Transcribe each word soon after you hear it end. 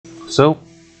So,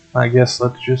 I guess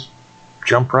let's just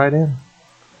jump right in.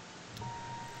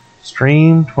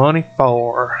 Stream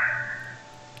 24.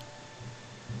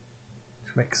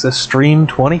 Which makes this stream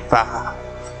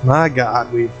 25. My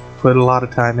god, we've put a lot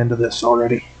of time into this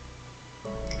already.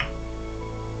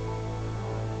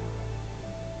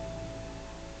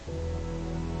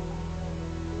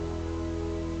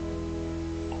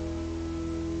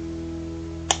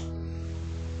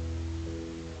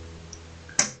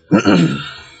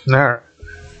 Alright.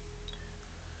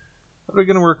 What are we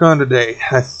going to work on today?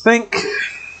 I think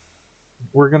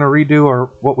we're going to redo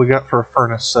what we got for a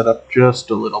furnace setup just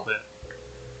a little bit.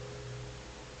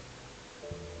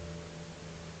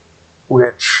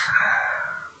 Which,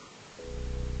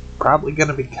 probably going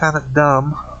to be kind of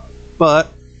dumb,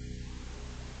 but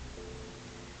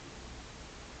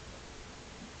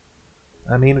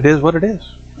I mean, it is what it is.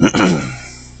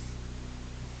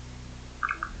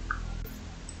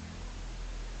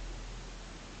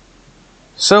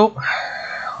 So,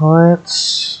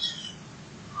 let's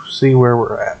see where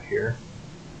we're at here.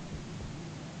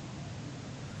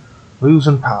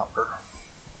 Losing power.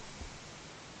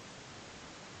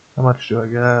 How much do I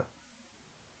got?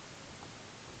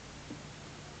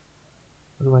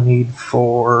 What do I need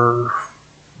for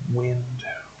wind?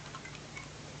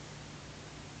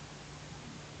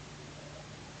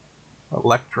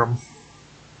 Electrum.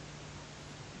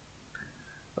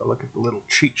 I'll look at the little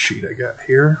cheat sheet I got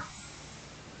here.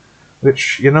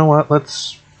 Which, you know what,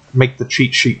 let's make the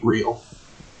cheat sheet real.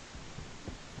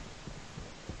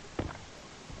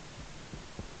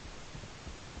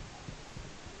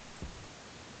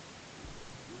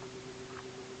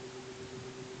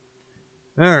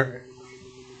 Alright.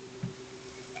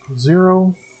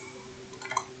 0.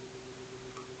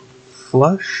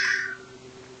 Flush.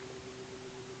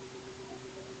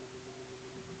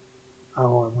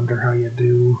 Oh, I wonder how you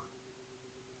do.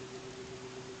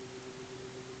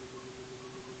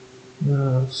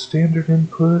 Standard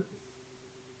input.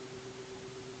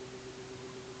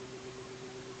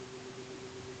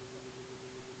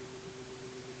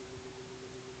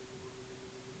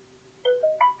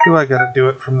 Do I gotta do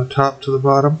it from the top to the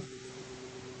bottom?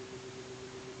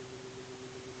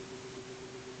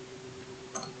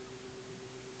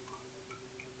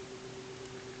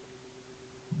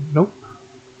 Nope.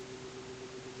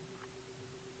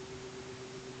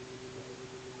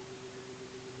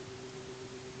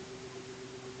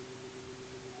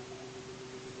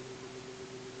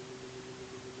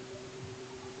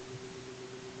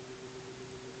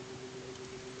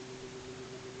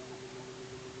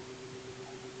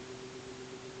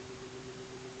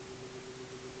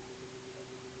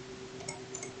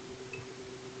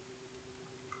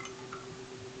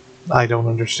 I don't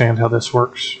understand how this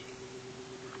works.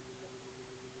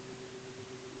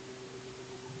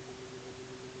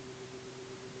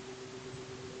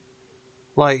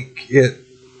 Like, it...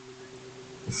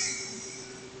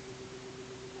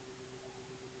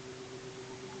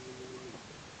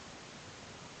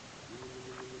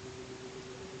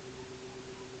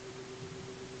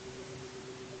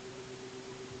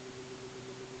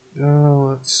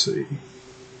 let's see.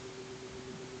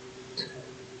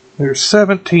 There's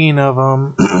 17 of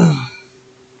them.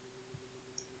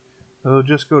 So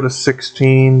just go to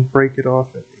 16, break it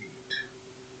off at 8.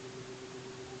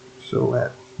 So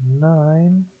at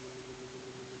 9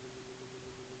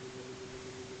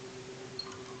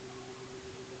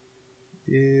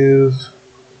 is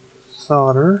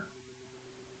solder.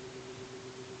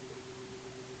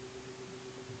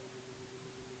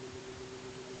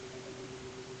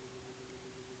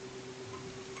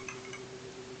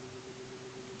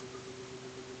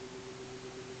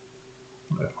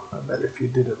 Well, I bet if you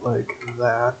did it like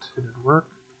that, it'd work.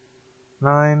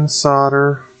 9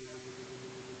 solder.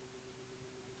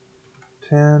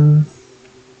 10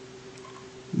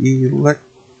 electrum.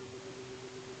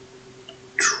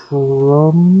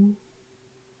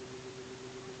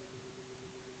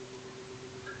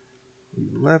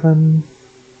 11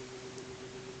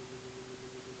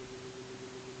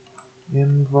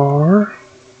 invar.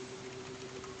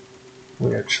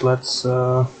 Which, let's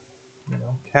you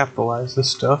know, capitalize this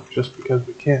stuff just because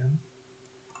we can.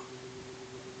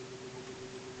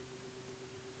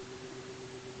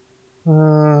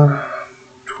 Uh,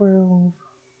 12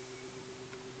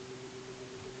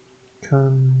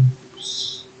 constant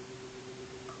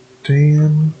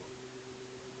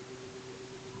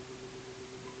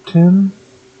 10.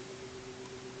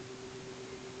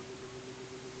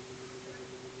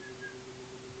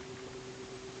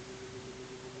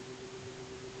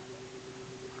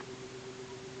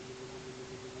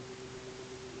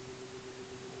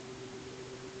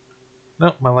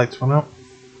 Nope, my lights went out.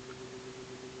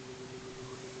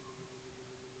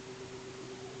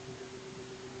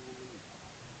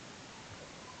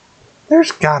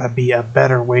 There's gotta be a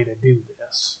better way to do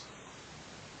this.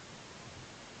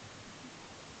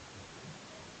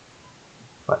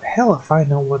 But hell if I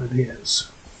know what it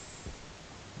is.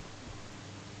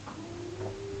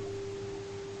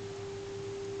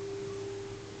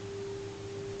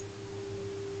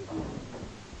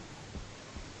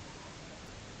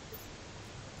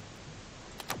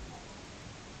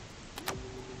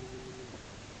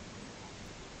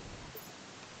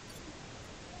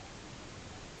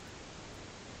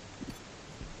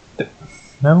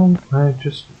 No, I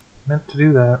just meant to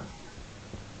do that.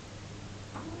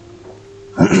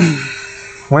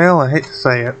 Well, I hate to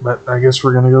say it, but I guess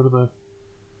we're gonna go to the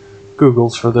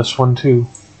Googles for this one too.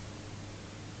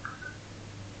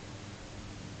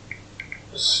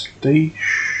 Stationeers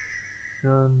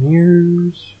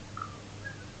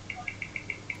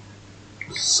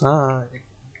sign.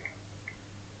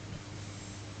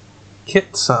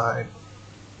 Kit sign.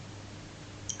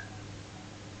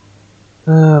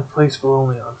 Placeable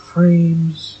only on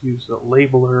frames. Use the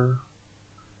labeler.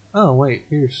 Oh wait,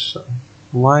 here's some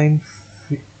line.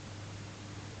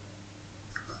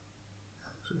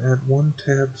 So add one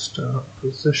tab stop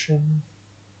position.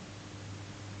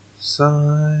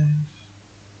 Size.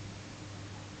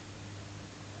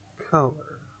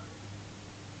 Color.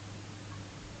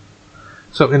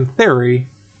 So in theory,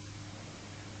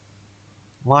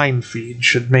 line feed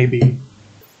should maybe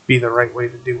be the right way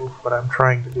to do what I'm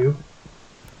trying to do.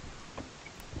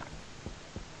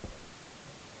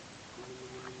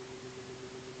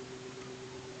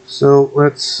 So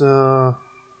let's 0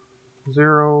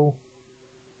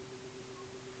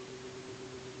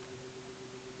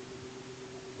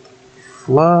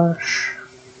 flush.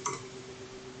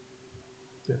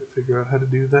 Gotta figure out how to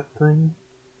do that thing.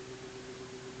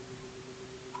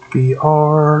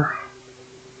 BR.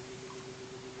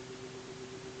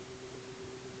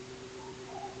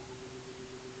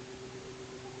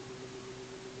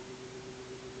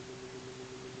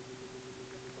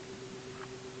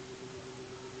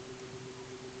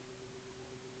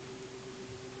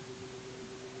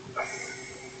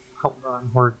 Hold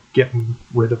on, we're getting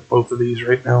rid of both of these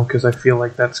right now because I feel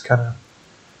like that's kind of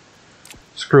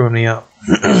screwing me up.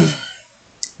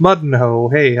 Mud and Hoe,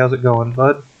 hey, how's it going,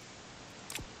 bud?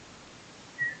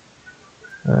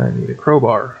 I need a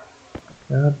crowbar.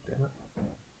 God damn it.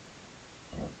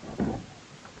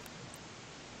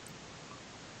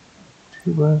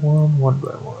 Two by one, 1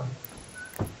 by 1.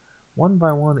 1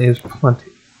 by 1 is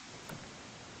plenty.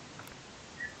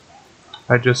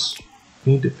 I just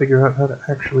need to figure out how to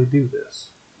actually do this.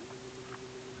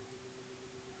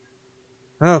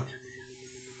 Okay.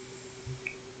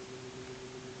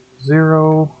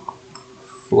 0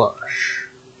 flush.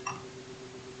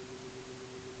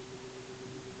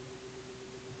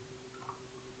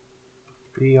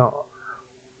 BR.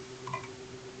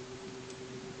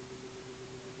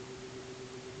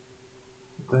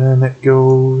 Then it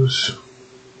goes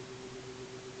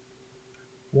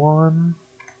 1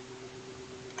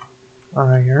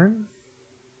 iron.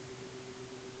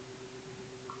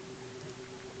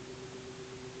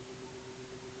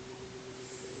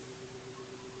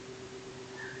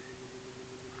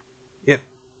 It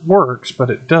works, but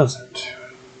it doesn't.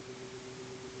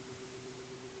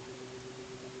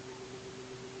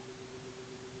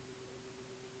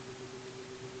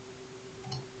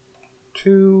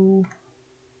 Two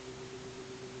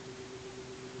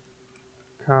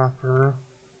copper.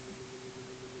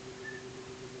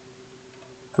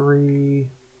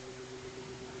 3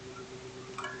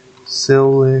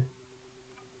 silicon.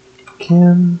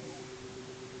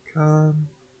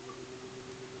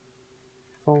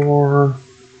 4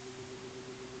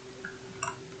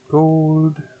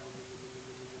 gold.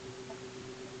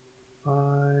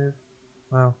 5.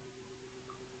 Well,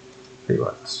 tell you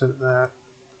what, instead of that,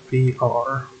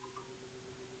 BR.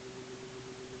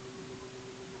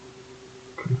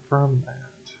 Confirm that.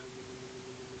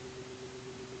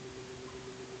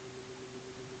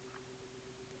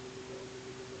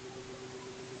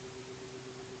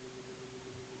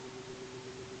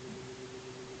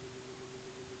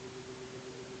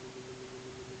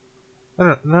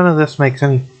 None of this makes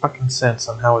any fucking sense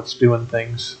on how it's doing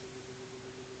things.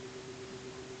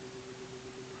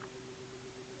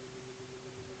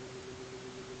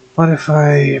 What if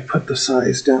I put the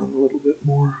size down a little bit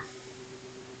more?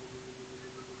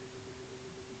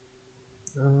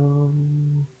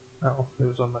 Oh, it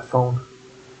was on my phone.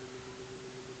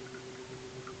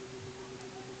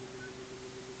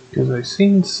 Because I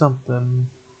seen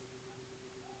something.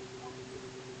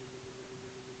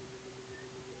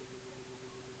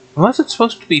 Unless it's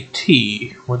supposed to be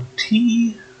T. Would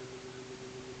T...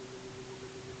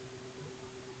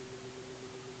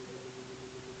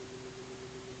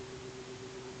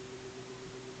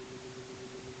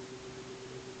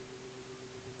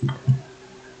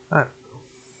 I don't know.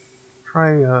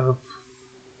 Try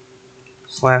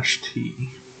 /T.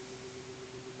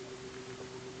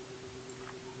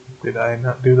 Did I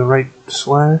not do the right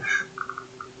slash?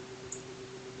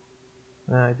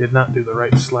 I did not do the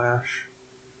right slash.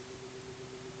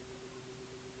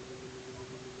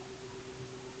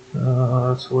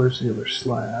 So where's the other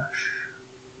slash?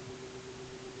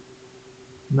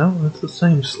 No, that's the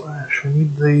same slash. I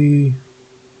need the...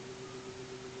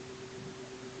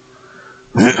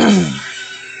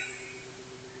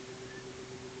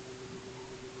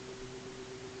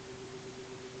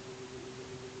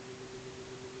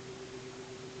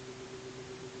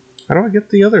 How do I get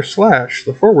the other slash?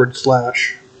 The forward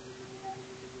slash?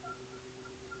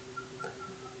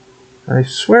 I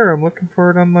swear I'm looking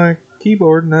for it on my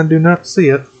keyboard and I do not see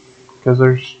it. Because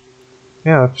there's...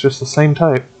 Yeah, it's just the same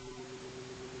type.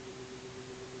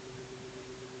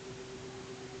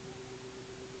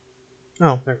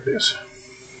 Oh, there it is.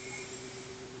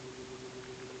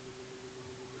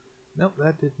 Nope,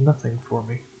 that did nothing for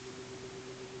me.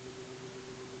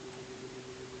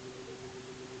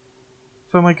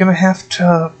 So am I going to have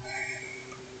to...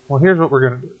 Well, here's what we're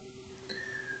going to do.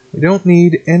 We don't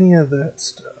need any of that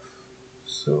stuff.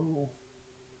 So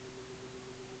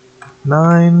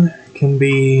 9 can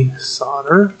be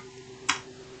solder.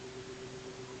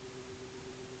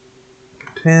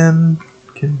 10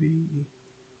 can be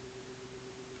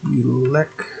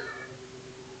electrum.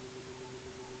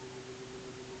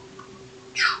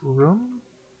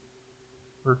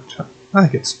 Or I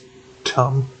think it's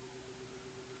tum.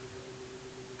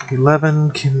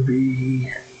 11 can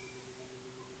be...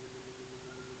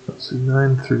 Let's see,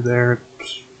 9 through there.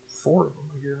 It's 4 of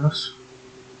them, I guess.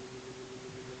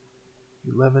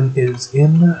 11 is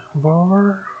in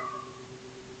var.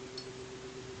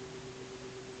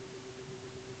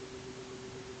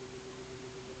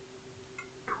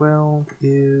 12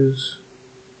 is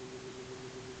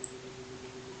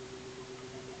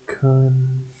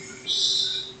constant.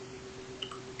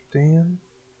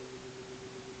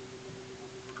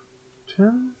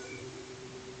 10.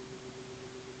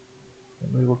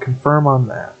 And we will confirm on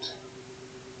that.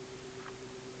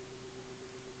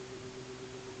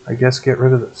 I guess get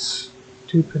rid of the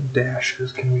stupid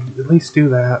dashes. Can we at least do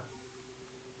that?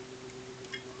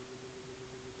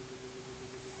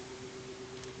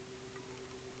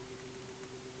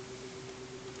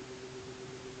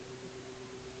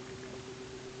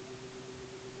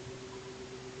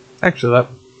 Actually, that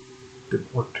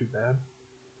didn't work too bad.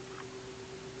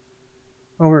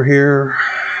 Over here,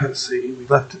 let's see, we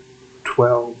left it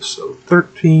 12, so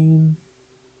 13.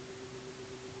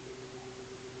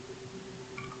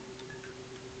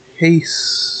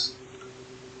 Hasteloy.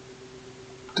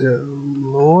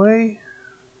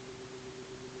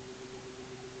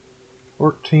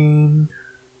 14.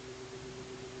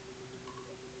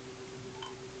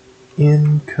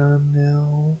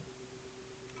 Inconel.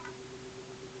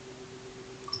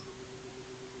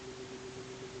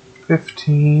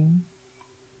 15.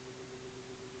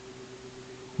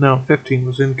 No, 15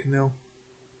 was in Canil.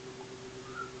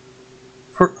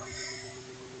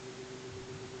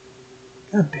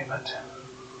 God damn it.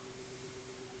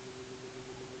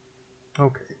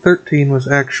 Okay, 13 was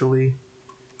actually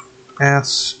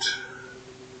Astroloy.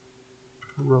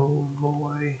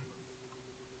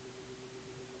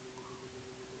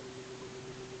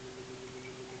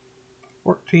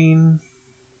 14.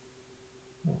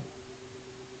 Oh.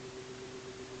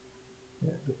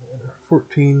 Yeah, it doesn't matter.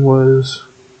 14 was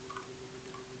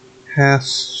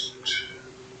Hasteloy.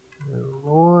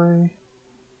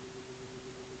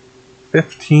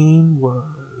 15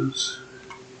 was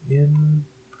Inconel.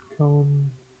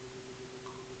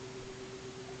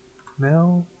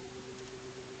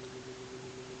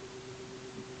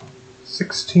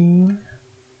 16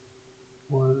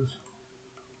 was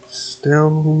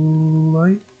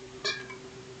Stellite.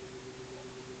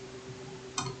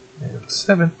 And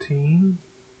 17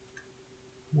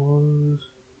 was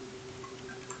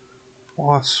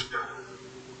Wasp.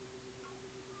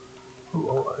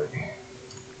 Loy.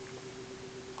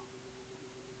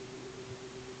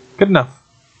 Good enough.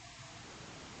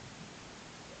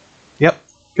 Yep,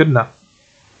 good enough.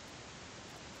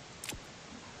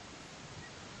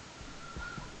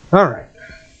 Alright.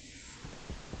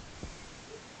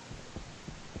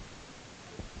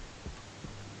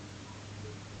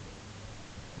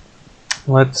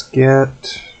 Let's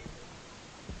get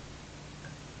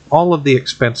all of the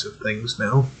expensive things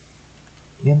now.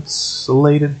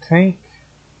 Insulated tank.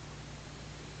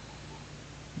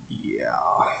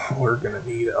 Yeah, we're gonna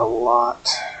need a lot.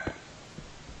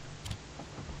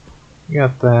 You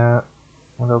got that.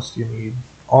 What else do you need?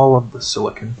 all of the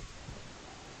silicon.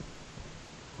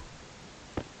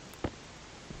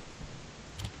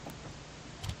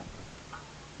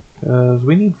 Because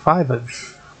we need 5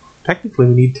 of... Technically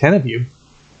we need 10 of you.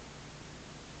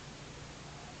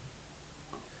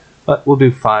 But we'll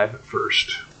do 5 at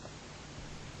first.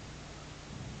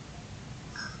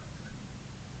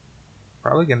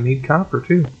 Probably gonna need copper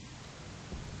too.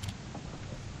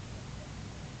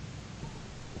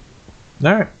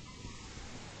 Alright.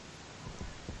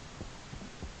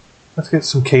 Let's get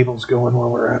some cables going while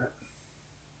we're at it.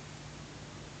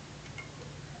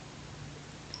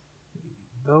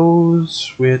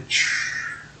 Those, which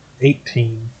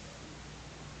 18.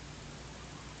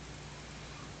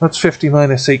 That's 50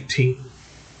 minus 18.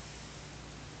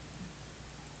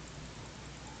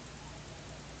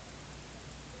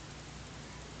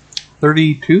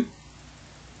 32?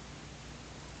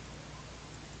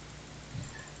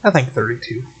 I think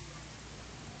 32.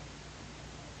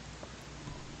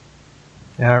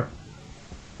 Yeah.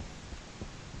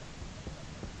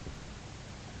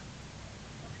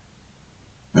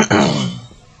 I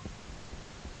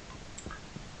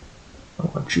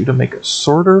want you to make a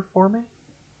sorter for me.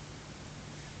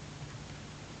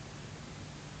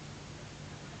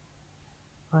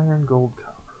 Iron, gold,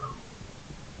 copper.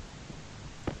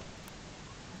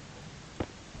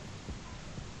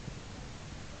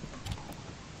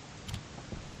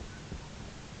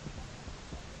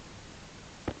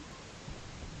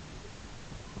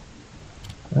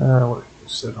 What do you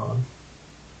sit on?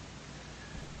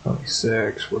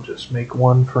 26. We'll just make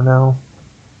 1 for now.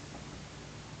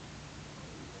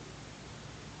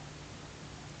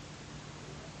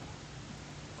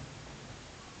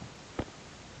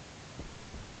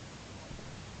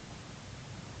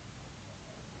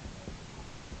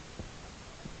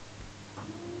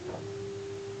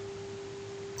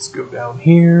 Let's go down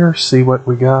here, see what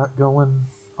we got going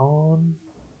on.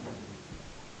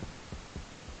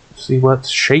 See what's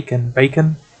shaking,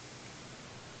 bacon.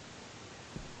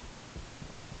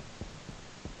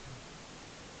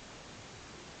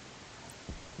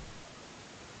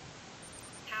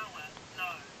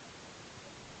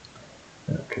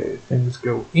 Okay, things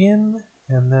go in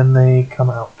and then they come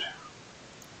out.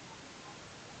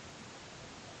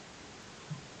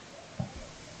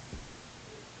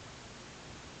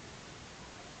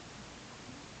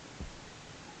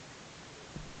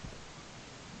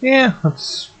 Yeah,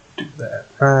 let's do that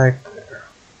right there.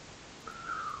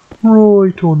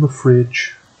 Right on the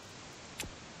fridge.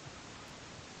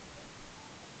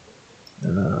 We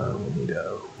need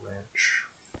a wrench.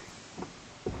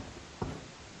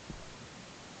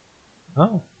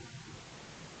 Oh.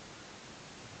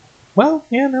 Well,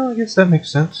 yeah, no, I guess that makes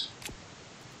sense.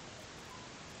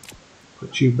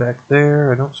 Put you back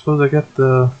there. I don't suppose I got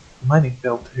the mining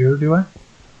belt here, do I?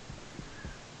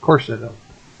 Of course I don't.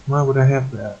 Why would I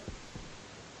have that?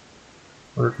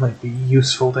 Or it might be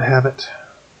useful to have it.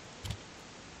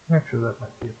 Actually, that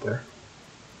might be it there.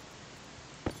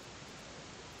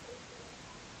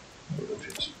 We'll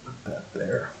just put that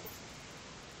there.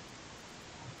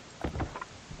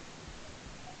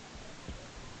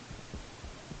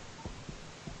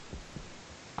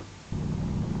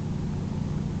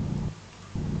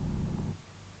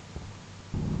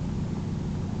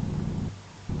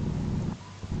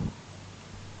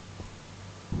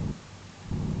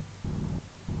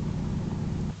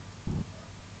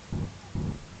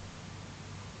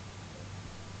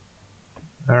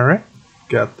 Alright,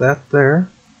 got that there.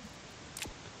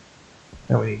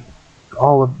 Now we need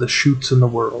all of the chutes in the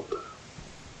world.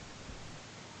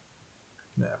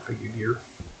 Nah, I figured your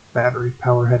battery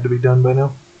power had to be done by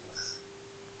now.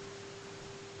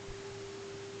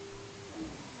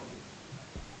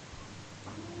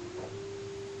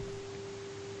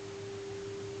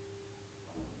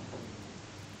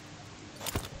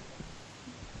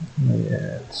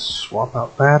 Yeah, let's swap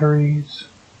out batteries.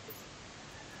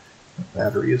 The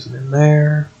battery isn't in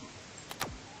there.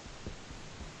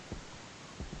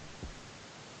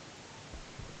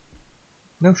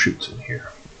 No chutes in here.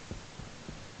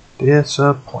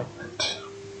 Disappointment.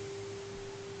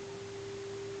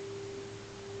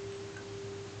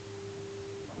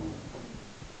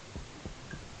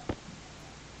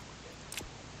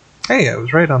 Hey, I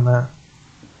was right on that.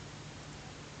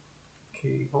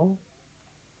 Cable.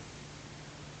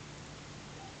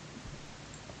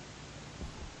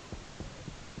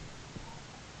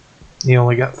 You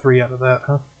only got 3 out of that,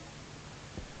 huh?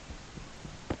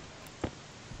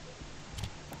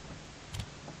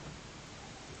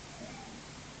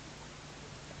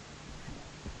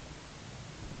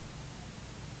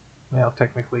 Well,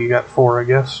 technically you got 4, I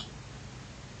guess.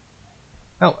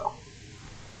 Oh well.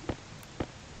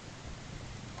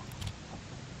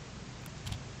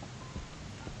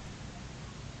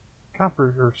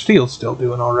 Copper or steel's still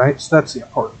doing alright, so that's the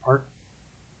important part.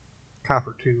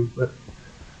 Copper too, but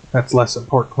that's less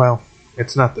important. Well,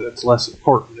 it's not that it's less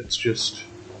important, it's just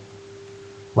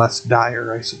less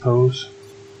dire, I suppose.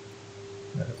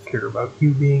 I don't care about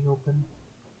you being open.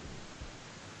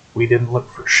 We didn't look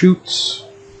for chutes.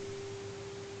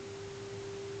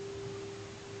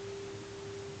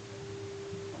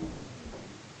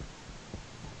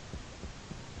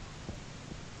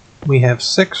 We have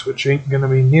 6, which ain't gonna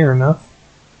be near enough.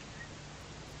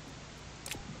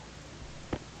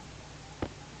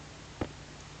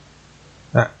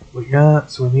 That we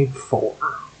got, so we need 4.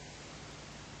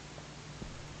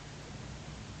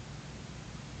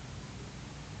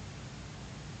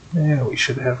 Yeah, we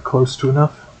should have close to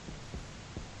enough.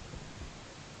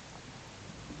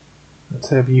 Let's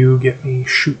have you get me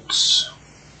chutes,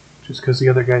 just because the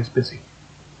other guy's busy.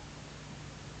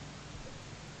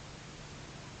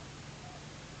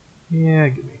 Yeah,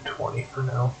 give me 20 for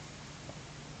now.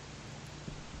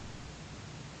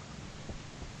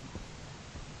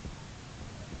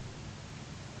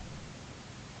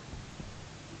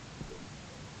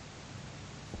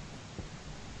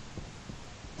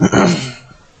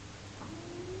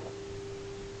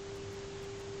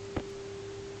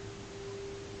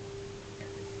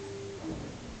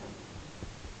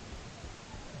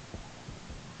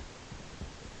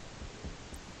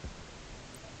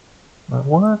 I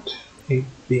want a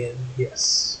bin,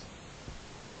 yes.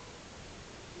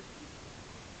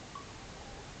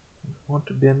 I want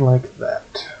a bin like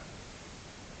that.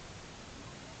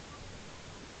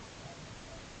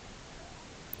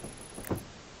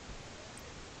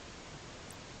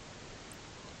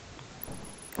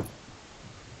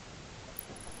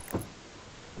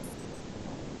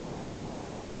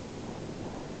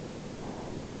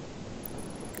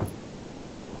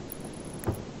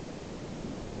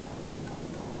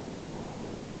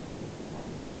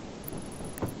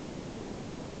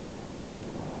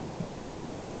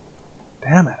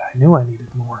 Damn it, I knew I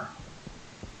needed more.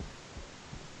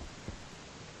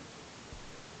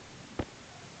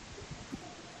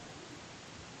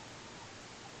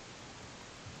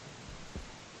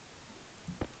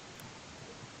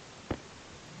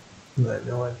 I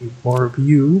know I need more of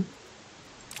you.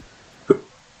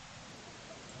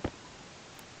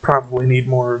 Probably need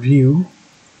more of you.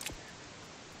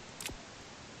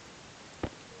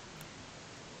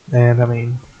 And I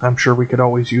mean, I'm sure we could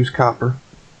always use copper.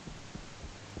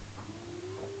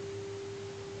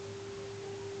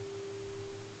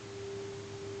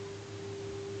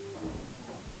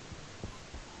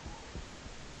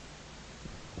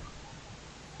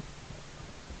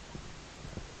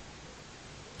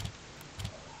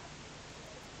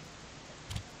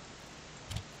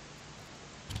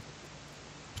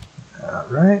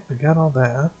 Alright, we got all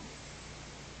that.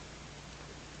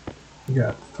 We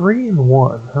got 3 and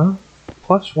 1, huh?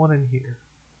 Plus 1 in here.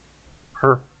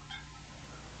 Perfect.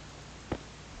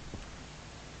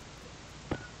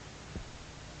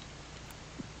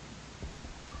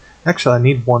 Actually, I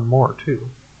need 1 more, too.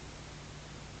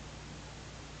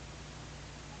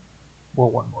 Well,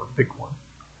 1 more, big one.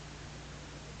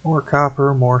 More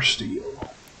copper, more steel.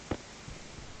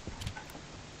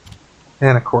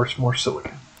 And, of course, more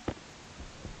silicon.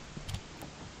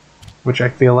 Which I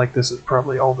feel like this is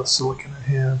probably all the silicon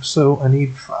I have, so I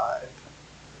need 5.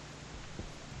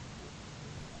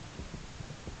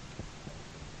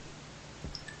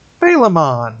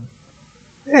 Philemon!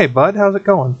 Hey, bud, how's it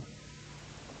going?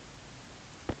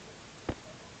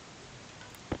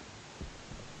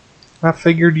 I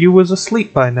figured you was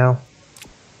asleep by now.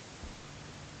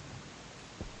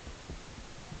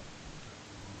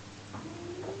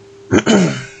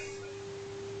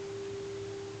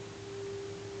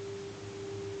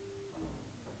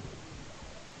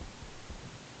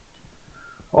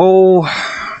 Oh,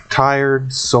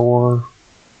 tired, sore.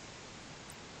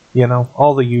 You know,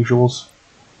 all the usuals.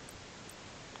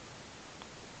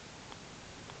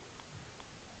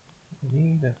 I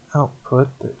need an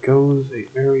output that goes a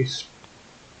very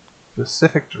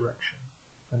specific direction.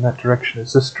 And that direction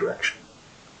is this direction.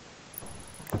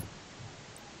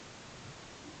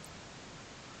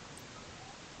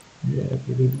 Yeah,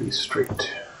 you need to be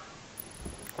straight.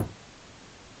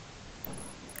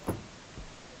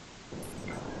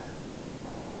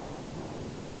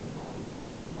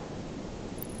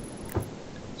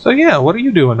 So yeah, what are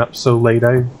you doing up so late?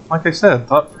 Like I said,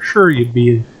 thought for sure you'd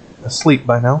be asleep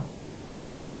by now.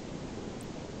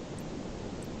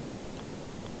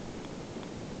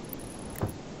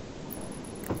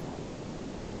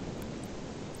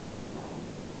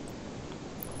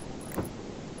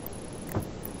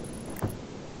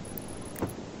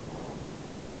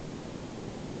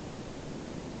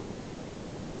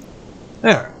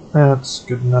 That's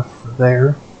good enough for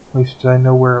there. At least I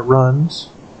know where it runs.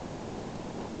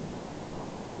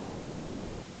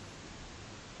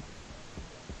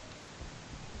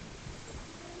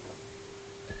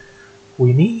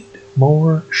 We need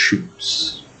more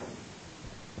chutes.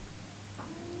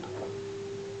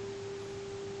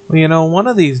 Well, you know, one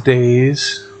of these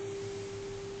days,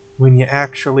 when you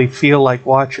actually feel like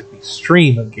watching me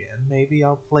stream again, maybe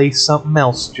I'll play something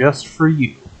else just for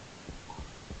you.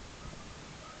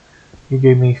 You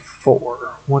gave me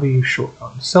 4. What are you short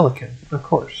on? Silicon, of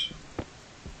course.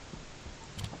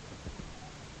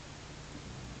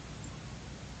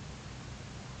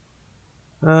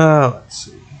 Let's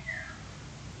see.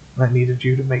 I needed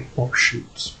you to make more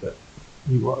chutes, but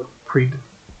you are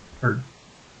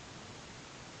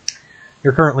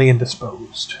you're currently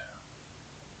indisposed.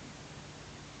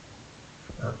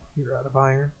 You're out of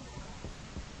iron.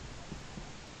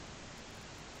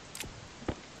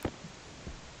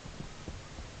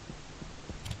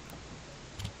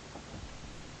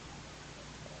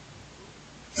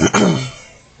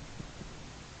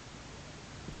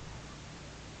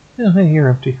 Yeah, hey, you're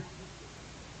empty.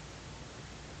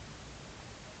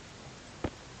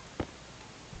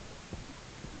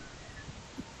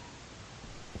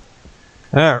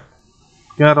 Alright,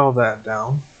 got all that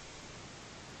down.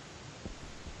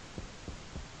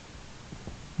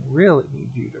 Really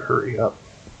need you to hurry up.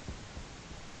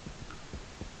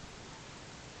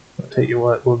 I'll tell you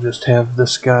what, we'll just have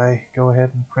this guy go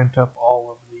ahead and print up all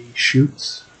of the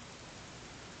chutes.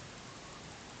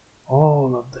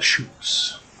 All of the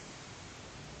chutes.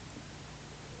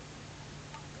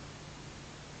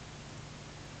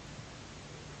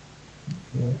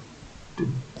 Yeah,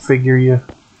 didn't figure you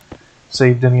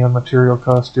saved any on material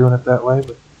costs doing it that way,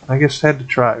 but I guess had to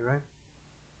try, right?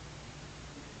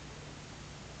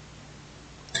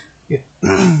 Yeah.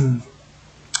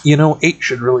 You know, 8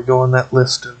 should really go on that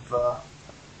list of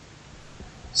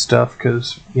stuff,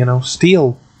 because, you know,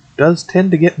 steel does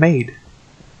tend to get made.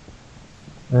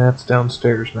 That's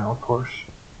downstairs now, of course.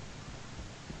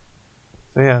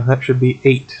 So yeah, that should be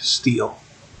 8 steel.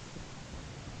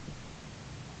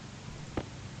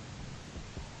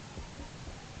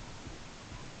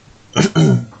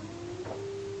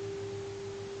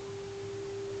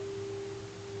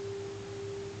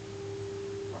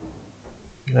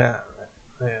 Alright,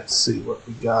 let's see what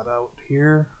we got out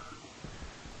here.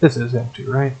 This is empty,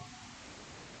 right?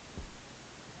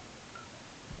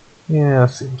 Yeah,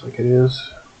 seems like it is.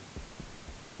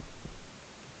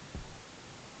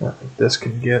 I think this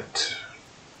can get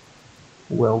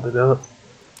welded up.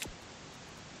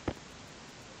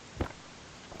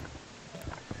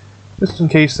 Just in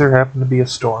case there happened to be a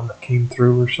storm that came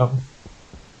through or something.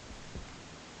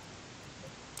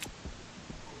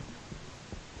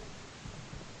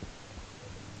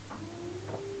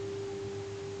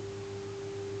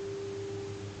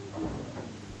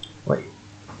 Wait.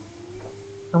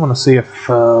 I want to see if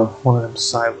one of them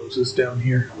silos is down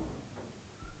here.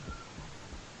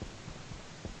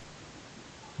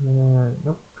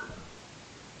 Nope.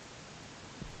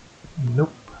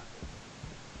 Nope.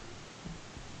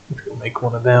 We'll make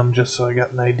one of them just so I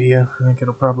got an idea. I think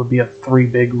it'll probably be a 3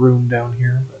 big room down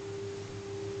here, but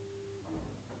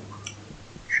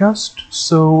just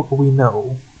so we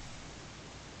know.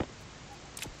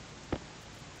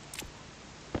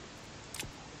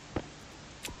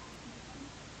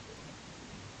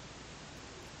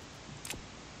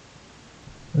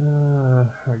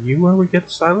 Are you where we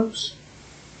get silos?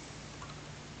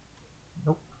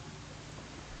 Nope.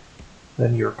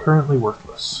 Then you're currently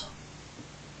worthless.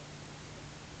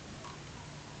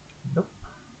 Nope.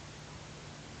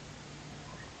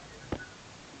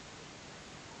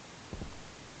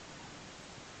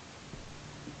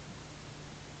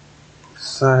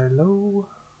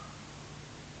 Silo.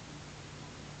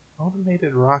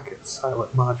 Automated rocket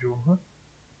silent module, huh?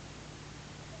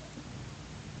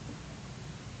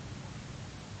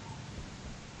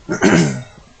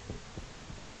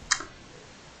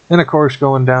 And of course,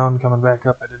 going down, coming back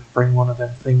up, I didn't bring one of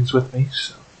them things with me,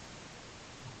 so.